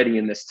already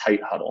in this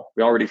tight huddle.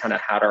 We already kind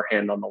of had our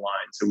hand on the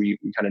line. So we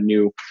kind of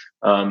knew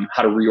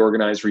how to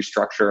reorganize,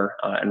 restructure,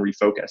 and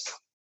refocus.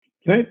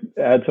 Can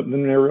I add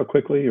something there real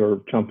quickly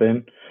or jump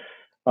in?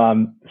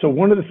 So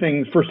one of the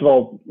things, first of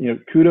all,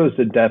 kudos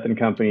to Death and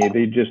Company.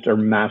 They just are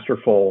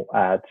masterful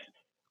at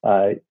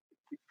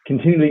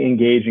continually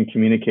engage and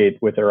communicate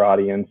with their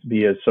audience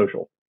via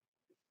social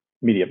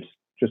mediums.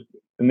 Just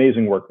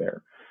amazing work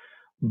there.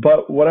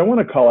 But what I want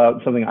to call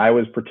out, something I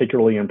was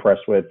particularly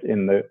impressed with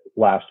in the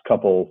last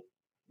couple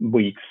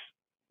weeks,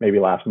 maybe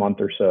last month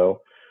or so,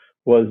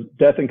 was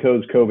Death &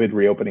 Co.'s COVID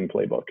reopening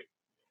playbook.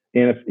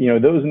 And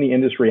if those in the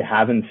industry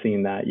haven't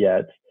seen that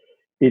yet,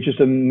 it's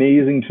just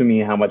amazing to me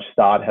how much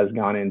thought has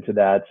gone into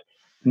that,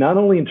 not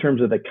only in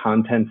terms of the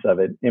contents of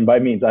it, and by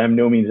means, I am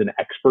no means an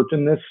expert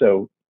in this,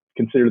 so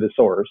consider the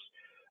source,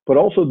 but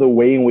also the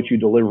way in which you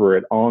deliver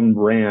it on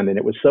brand. And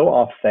it was so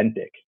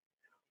authentic.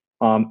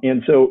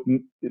 And so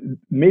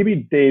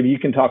maybe, Dave, you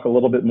can talk a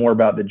little bit more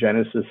about the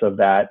genesis of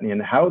that and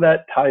how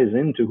that ties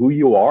into who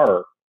you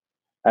are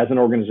as an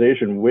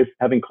organization, with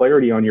having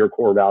clarity on your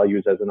core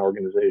values as an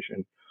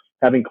organization,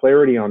 having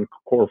clarity on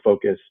core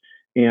focus,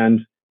 and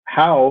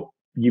how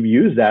you've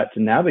used that to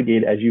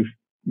navigate as you've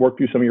worked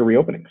through some of your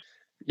reopenings.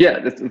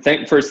 Yeah.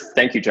 First,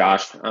 thank you,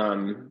 Josh.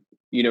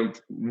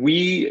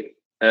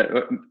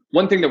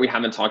 One thing that we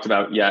haven't talked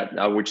about yet,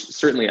 which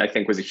certainly I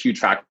think was a huge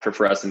factor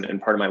for us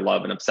and part of my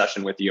love and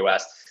obsession with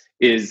EOS,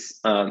 is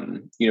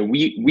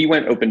we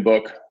went open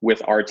book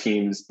with our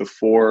teams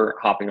before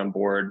hopping on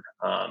board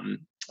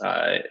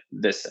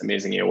this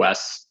amazing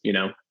EOS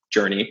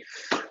journey.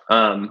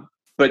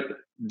 But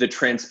the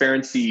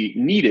transparency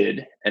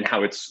needed and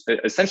how it's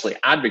essentially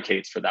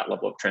advocates for that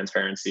level of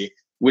transparency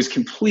was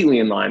completely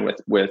in line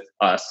with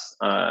us.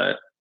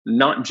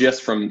 Not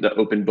just from the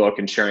open book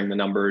and sharing the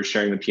numbers,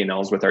 sharing the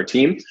P&Ls with our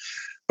team,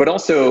 but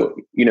also,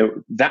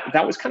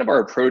 that was kind of our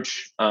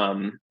approach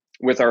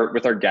with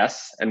our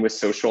guests and with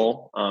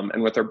social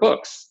and with our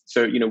books.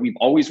 So, we've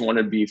always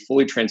wanted to be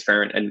fully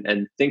transparent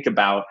and think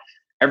about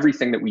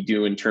everything that we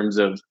do in terms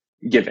of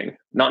giving,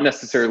 not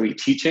necessarily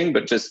teaching,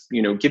 but just,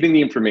 giving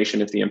the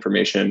information if the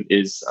information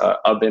is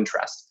of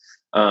interest.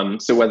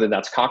 So whether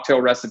that's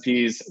cocktail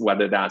recipes,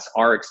 whether that's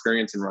our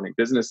experience in running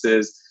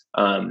businesses.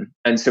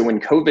 And so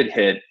when COVID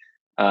hit,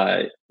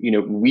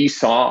 we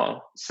saw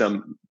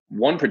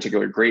one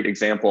particular great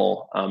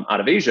example out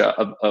of Asia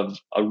of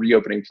a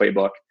reopening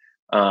playbook.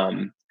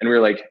 And we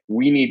were like,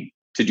 we need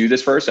to do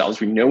this for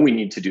ourselves. We know we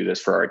need to do this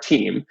for our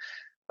team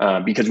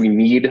because we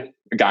need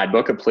a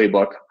guidebook, a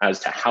playbook as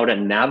to how to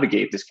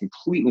navigate this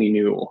completely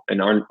new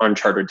and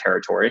uncharted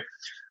territory.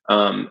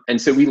 And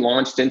so we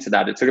launched into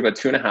that. It took about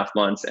 2.5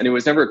 months, and it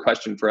was never a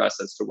question for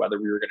us as to whether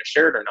we were going to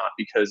share it or not,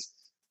 because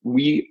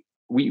we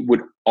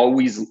would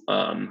always,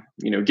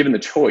 given the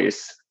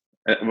choice,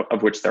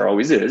 of which there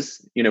always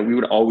is, we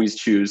would always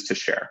choose to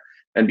share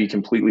and be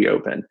completely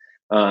open.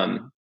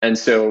 And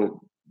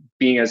so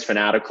being as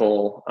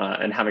fanatical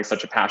and having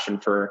such a passion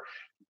for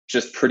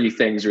just pretty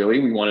things, really,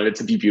 we wanted it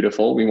to be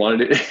beautiful. We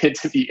wanted it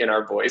to be in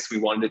our voice. We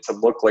wanted it to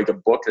look like a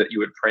book that you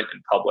would print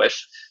and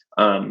publish.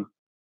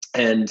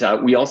 And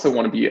we also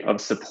want to be of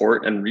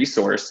support and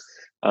resource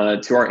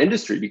to our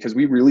industry, because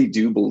we really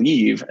do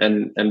believe,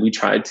 and we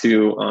try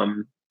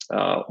to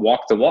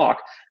walk the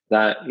walk,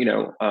 that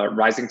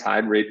rising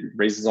tide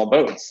raises all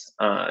boats.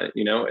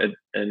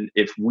 And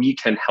if we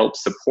can help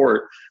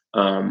support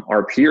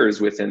our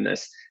peers within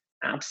this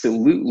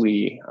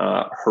absolutely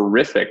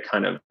horrific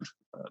kind of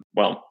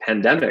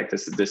pandemic,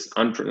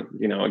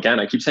 again,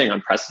 I keep saying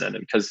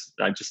unprecedented because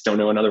I just don't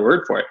know another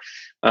word for it.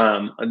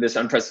 This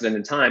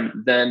unprecedented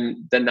time,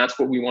 then that's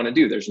what we want to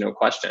do. There's no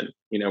question.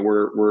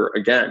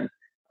 We're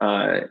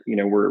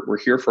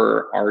here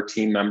for our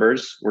team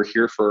members. We're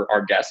here for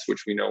our guests,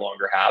 which we no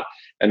longer have,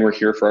 and we're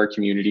here for our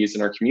communities.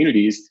 And our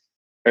communities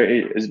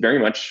is very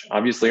much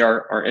obviously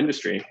our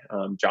industry.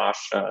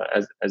 Josh,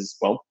 as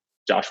well,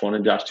 Josh 1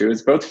 and Josh 2,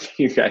 as both of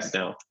you guys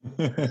know.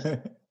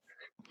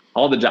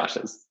 All the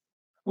Joshes.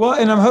 Well,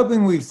 and I'm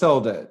hoping we've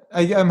sold it.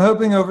 I'm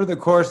hoping over the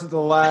course of the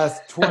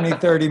last 20,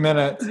 30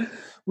 minutes,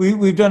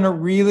 we've done a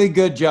really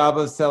good job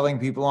of selling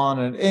people on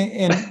it.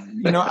 And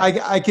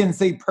I can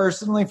say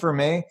personally for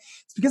me,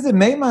 it's because it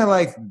made my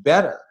life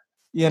better.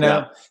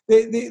 There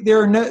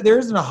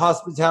isn't a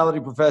hospitality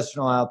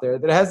professional out there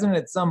that hasn't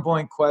at some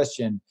point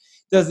questioned,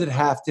 does it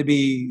have to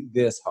be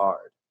this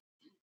hard?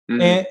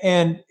 Mm-hmm.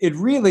 And it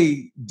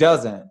really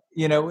doesn't.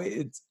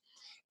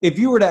 If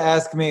you were to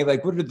ask me,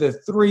 like, what are the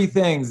 3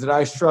 things that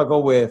I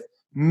struggle with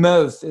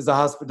most as a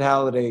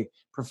hospitality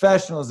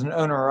professional, as an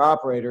owner or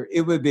operator, it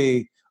would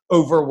be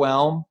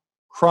overwhelm,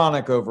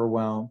 chronic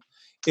overwhelm.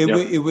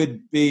 It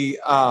would be,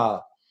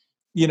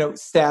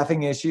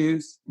 staffing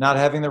issues, not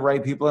having the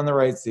right people in the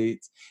right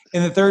seats.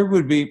 And the third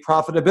would be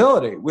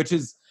profitability, which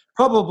is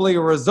probably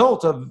a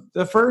result of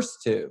the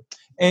first 2.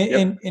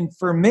 And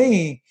for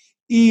me,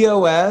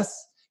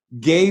 EOS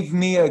gave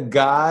me a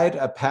guide,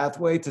 a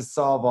pathway to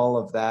solve all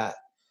of that.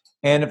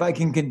 And if I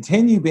can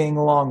continue being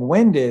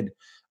long-winded,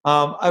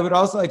 I would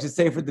also like to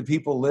say for the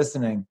people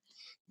listening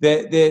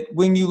that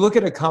when you look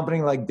at a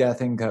company like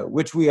Death & Co.,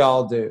 which we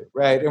all do,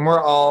 right? And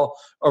we're all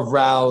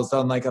aroused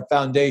on like a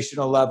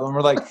foundational level. And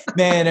we're like,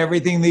 man,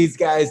 everything these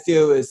guys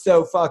do is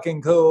so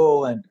fucking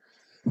cool and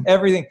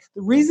everything.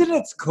 The reason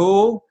it's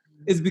cool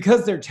is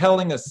because they're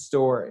telling a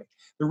story.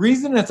 The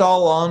reason it's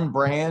all on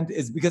brand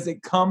is because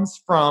it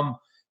comes from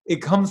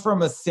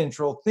a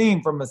central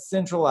theme, from a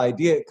central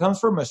idea. It comes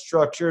from a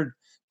structured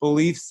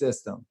belief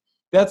system.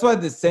 That's why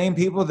the same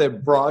people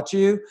that brought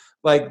you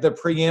like the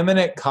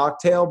preeminent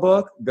cocktail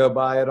book, go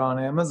buy it on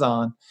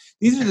Amazon.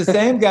 These are the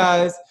same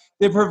guys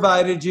that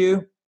provided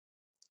you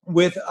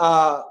with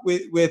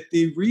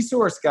the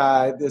resource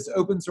guide, this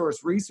open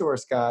source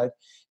resource guide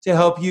to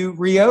help you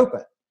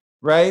reopen,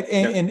 right?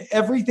 And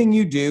everything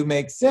you do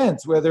makes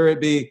sense, whether it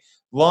be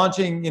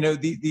launching,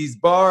 these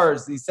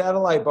bars, these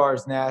satellite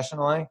bars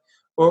nationally,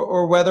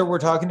 or whether we're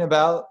talking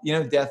about,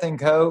 Death &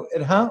 Co.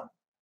 at home.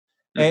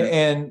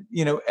 And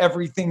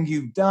everything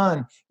you've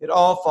done, it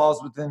all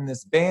falls within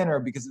this banner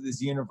because of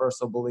this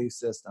universal belief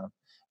system.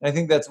 And I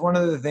think that's one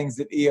of the things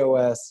that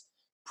EOS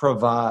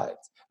provides.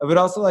 I would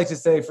also like to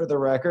say for the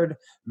record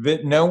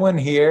that no one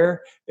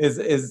here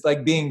is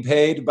like being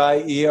paid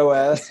by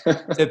EOS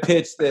to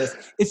pitch this.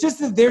 It's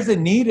just that there's a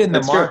need in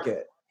the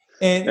market.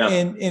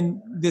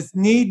 And this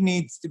need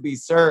needs to be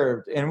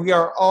served. And we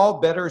are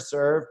all better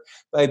served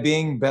by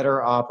being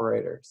better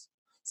operators.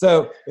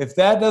 So if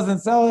that doesn't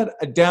sell it,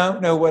 I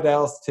don't know what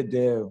else to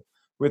do.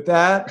 With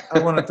that, I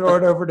want to throw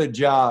it over to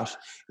Josh.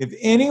 If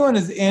anyone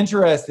is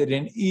interested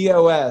in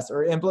EOS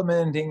or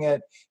implementing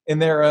it in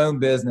their own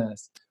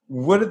business,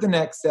 what are the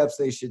next steps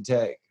they should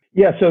take?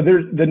 Yeah, so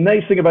the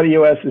nice thing about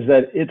EOS is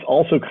that it's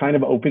also kind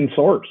of open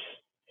source.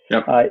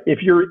 Yep.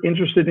 If you're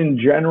interested in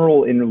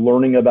general in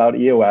learning about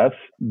EOS,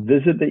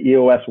 visit the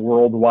EOS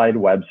Worldwide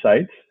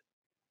website.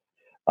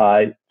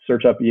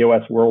 Search up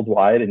EOS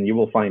Worldwide and you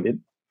will find it.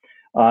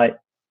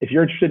 If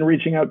you're interested in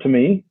reaching out to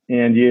me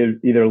and you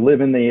either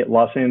live in the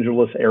Los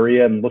Angeles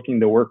area and looking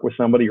to work with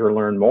somebody or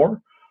learn more,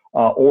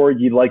 or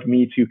you'd like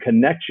me to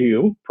connect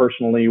you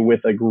personally with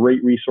a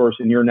great resource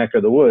in your neck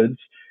of the woods,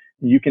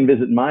 you can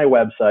visit my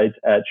website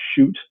at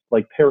shoot,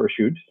 like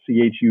parachute,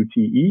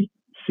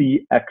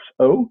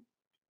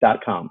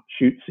 CHUTECXO.com,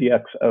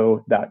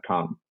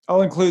 shootcxo.com.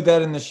 I'll include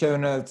that in the show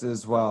notes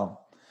as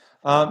well.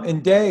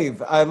 And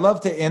Dave, I'd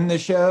love to end the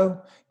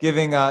show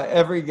giving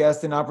every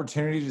guest an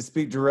opportunity to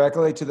speak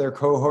directly to their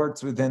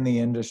cohorts within the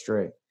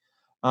industry.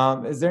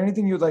 Is there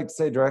anything you'd like to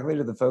say directly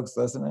to the folks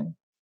listening?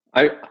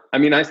 I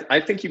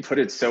think you put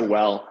it so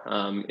well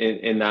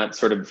in that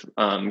sort of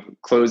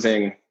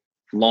closing,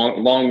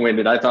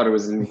 long-winded. I thought it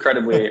was an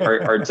incredibly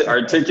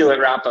articulate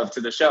wrap up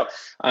to the show.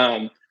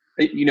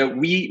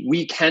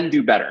 We can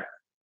do better.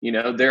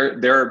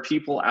 There are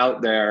people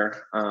out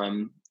there.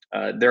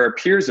 There are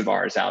peers of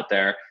ours out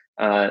there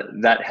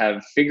that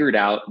have figured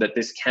out that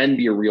this can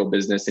be a real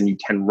business and you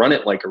can run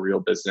it like a real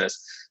business.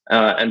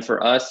 And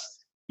for us,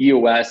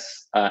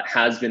 EOS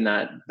has been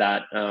that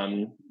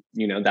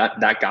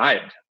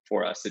guide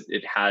for us.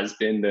 It has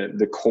been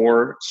the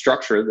core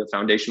structure, the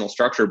foundational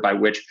structure by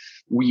which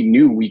we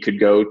knew we could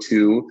go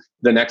to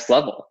the next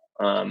level.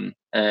 And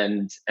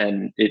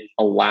it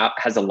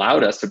has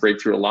allowed us to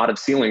break through a lot of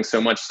ceilings,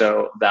 so much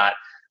so that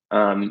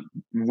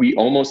we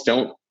almost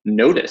don't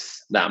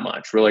notice that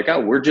much. We're like, oh,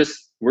 we're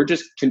just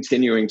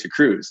continuing to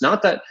cruise.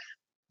 Not that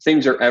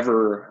things are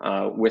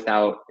ever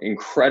without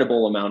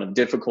incredible amount of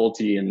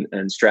difficulty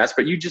and stress,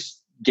 but you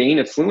just gain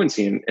a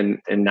fluency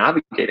in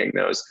navigating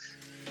those.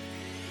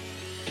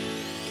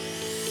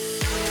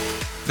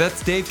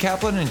 That's Dave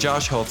Kaplan and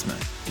Josh Holtzman.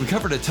 We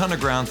covered a ton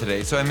of ground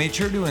today, so I made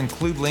sure to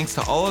include links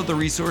to all of the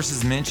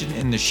resources mentioned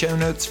in the show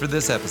notes for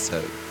this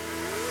episode.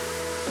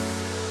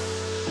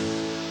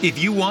 If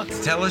you want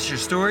to tell us your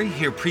story,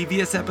 hear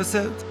previous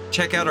episodes,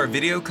 check out our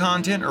video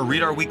content, or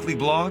read our weekly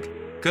blog,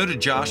 go to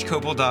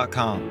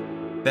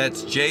joshkopel.com.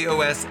 That's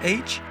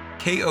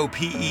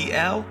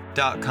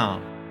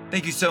JOSHKOPEL.com.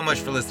 Thank you so much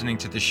for listening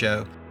to the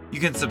show. You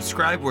can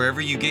subscribe wherever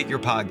you get your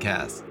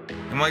podcasts.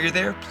 And while you're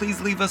there, please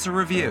leave us a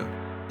review.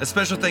 A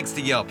special thanks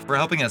to Yelp for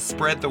helping us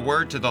spread the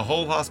word to the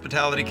whole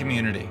hospitality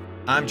community.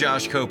 I'm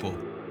Josh Kopel.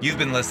 You've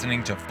been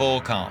listening to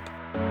Full Comp.